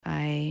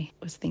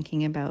was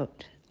thinking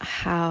about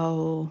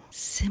how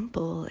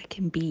simple it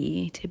can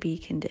be to be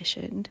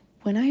conditioned.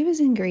 When I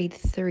was in grade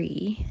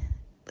 3,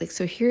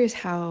 so here's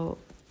how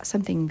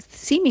something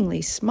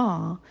seemingly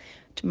small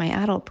to my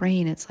adult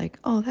brain, it's like,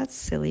 oh, that's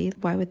silly.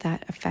 Why would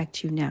that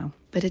affect you now?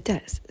 But it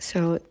does.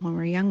 So when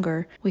we're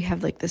younger, we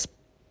have this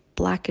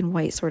black and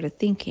white sort of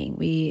thinking.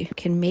 We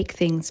can make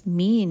things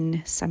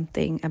mean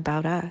something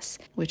about us,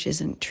 which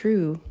isn't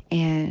true.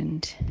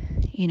 And,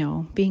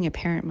 being a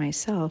parent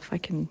myself, I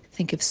can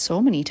think of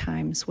so many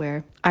times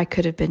where I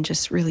could have been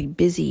just really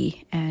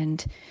busy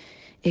and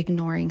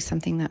ignoring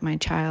something that my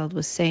child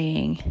was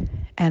saying,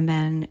 and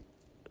then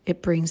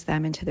it brings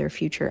them into their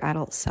future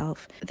adult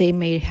self. They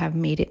may have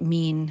made it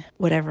mean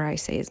whatever I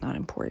say is not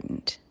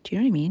important. Do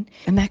you know what I mean?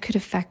 And that could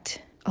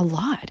affect a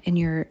lot in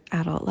your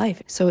adult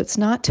life. So it's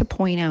not to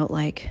point out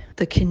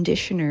the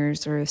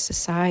conditioners or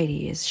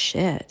society is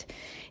shit.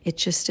 It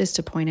just is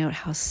to point out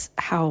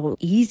how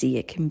easy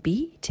it can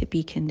be to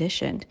be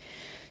conditioned.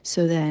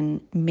 So then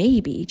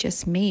maybe,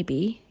 just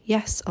maybe,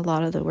 yes, a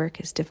lot of the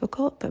work is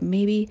difficult, but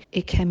maybe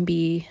it can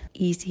be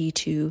easy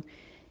to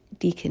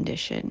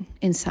decondition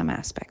in some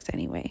aspects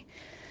anyway.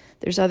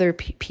 There's other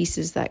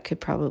pieces that could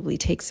probably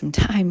take some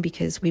time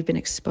because we've been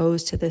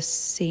exposed to this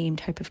same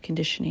type of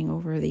conditioning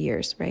over the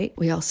years, right?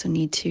 We also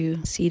need to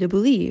see to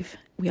believe.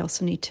 We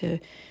also need to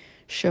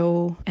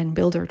show and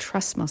build our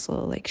trust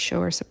muscle, show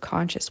our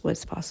subconscious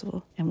what's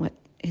possible and what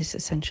is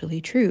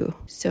essentially true.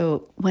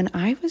 So when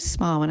I was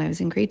small, when I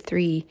was in grade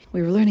 3,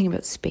 we were learning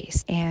about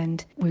space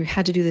and we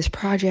had to do this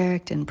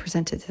project and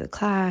present it to the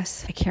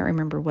class. I can't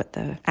remember what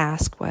the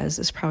ask was.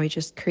 It was probably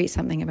just create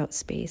something about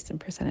space and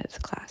present it to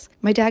the class.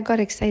 My dad got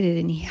excited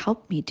and he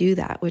helped me do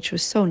that, which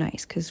was so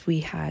nice because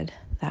we had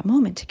that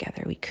moment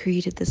together. We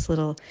created this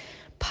little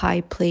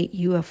pie plate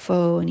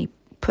UFO and he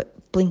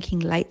put blinking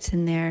lights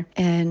in there.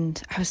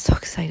 And I was so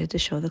excited to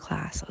show the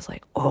class. I was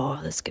like, oh,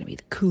 this is going to be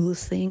the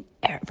coolest thing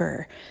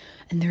ever.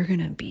 And they're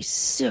going to be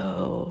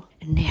so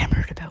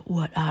enamored about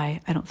what I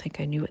don't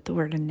think I knew what the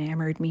word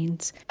enamored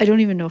means. I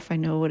don't even know if I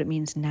know what it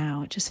means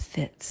now. It just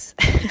fits.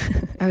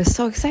 I was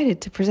so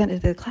excited to present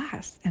it to the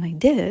class, and I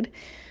did.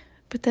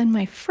 But then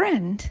my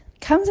friend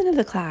comes into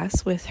the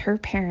class with her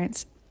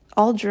parents,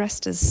 all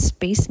dressed as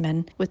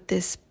spacemen, with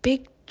this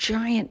big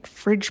giant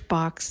fridge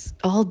box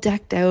all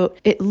decked out.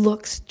 It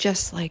looks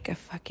just like a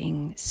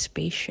fucking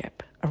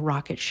spaceship, a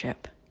rocket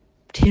ship,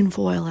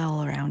 tinfoil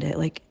all around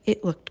it.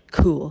 It looked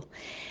cool.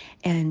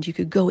 And you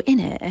could go in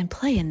it and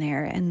play in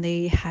there. And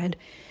they had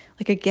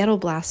a ghetto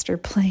blaster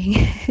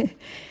playing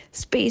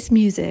space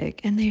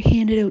music. And they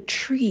handed out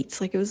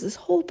treats. It was this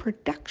whole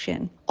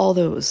production.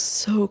 Although it was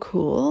so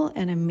cool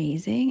and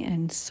amazing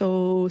and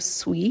so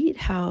sweet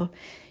how,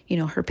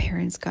 her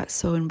parents got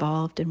so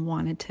involved and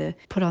wanted to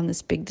put on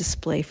this big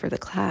display for the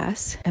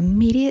class.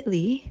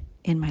 Immediately,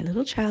 in my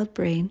little child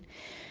brain,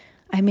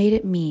 I made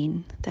it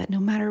mean that no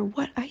matter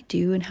what I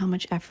do and how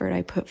much effort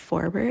I put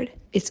forward,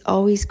 it's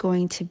always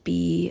going to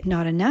be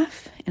not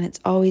enough, and it's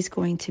always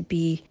going to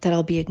be that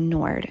I'll be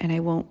ignored and I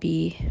won't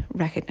be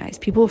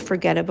recognized. People will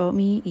forget about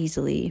me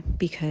easily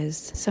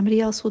because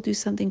somebody else will do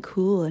something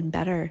cool and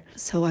better,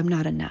 so I'm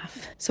not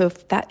enough. So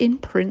if that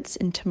imprints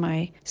into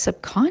my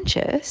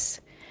subconscious,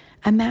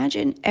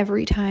 imagine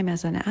every time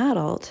as an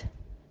adult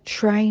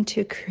trying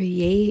to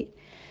create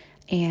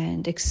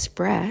and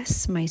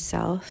express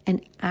myself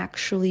and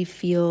actually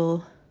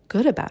feel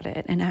good about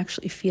it and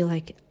actually feel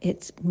like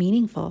it's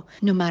meaningful.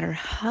 No matter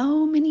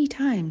how many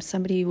times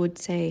somebody would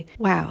say,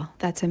 wow,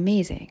 that's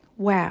amazing.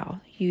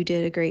 Wow, you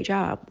did a great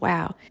job.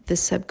 Wow. The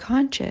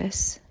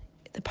subconscious,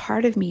 the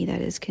part of me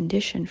that is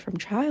conditioned from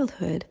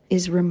childhood,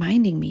 is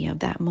reminding me of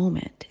that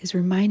moment, is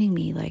reminding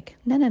me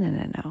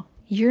no.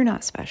 You're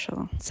not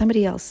special.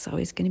 Somebody else is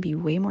always going to be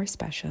way more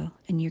special,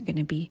 and you're going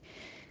to be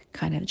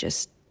kind of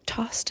just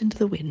tossed into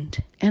the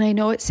wind. And I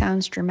know it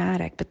sounds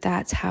dramatic, but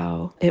that's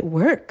how it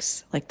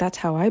works. That's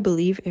how I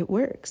believe it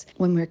works.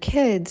 When we're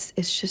kids,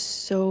 it's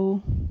just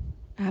so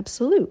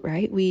absolute,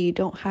 right? We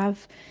don't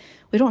have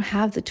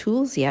the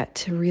tools yet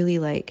to really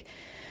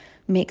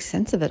make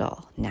sense of it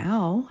all.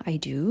 Now I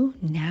do.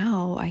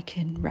 Now I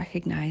can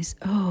recognize,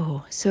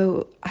 oh,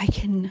 so I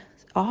can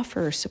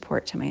offer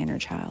support to my inner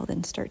child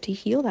and start to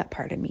heal that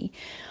part of me.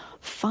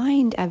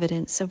 Find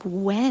evidence of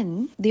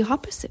when the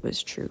opposite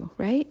was true,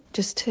 right?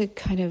 Just to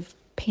kind of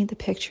paint the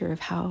picture of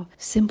how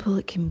simple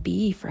it can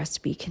be for us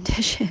to be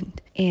conditioned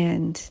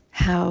and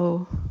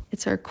how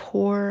it's our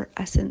core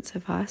essence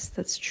of us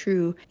that's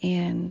true.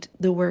 And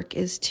the work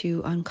is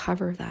to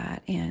uncover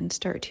that and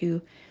start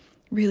to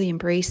really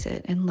embrace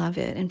it and love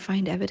it and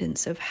find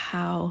evidence of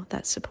how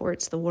that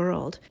supports the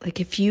world.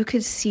 If you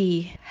could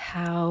see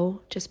how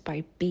just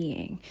by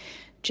being,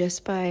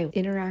 just by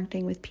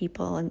interacting with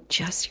people and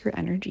just your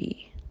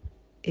energy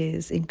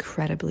is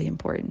incredibly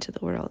important to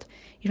the world.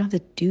 You don't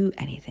have to do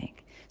anything.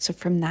 So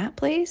from that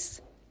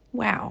place,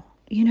 wow,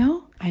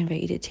 I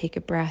invite you to take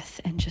a breath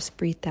and just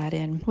breathe that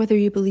in. Whether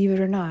you believe it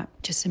or not,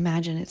 just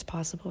imagine it's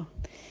possible.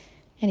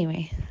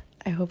 Anyway,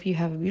 I hope you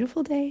have a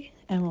beautiful day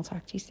and we'll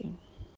talk to you soon.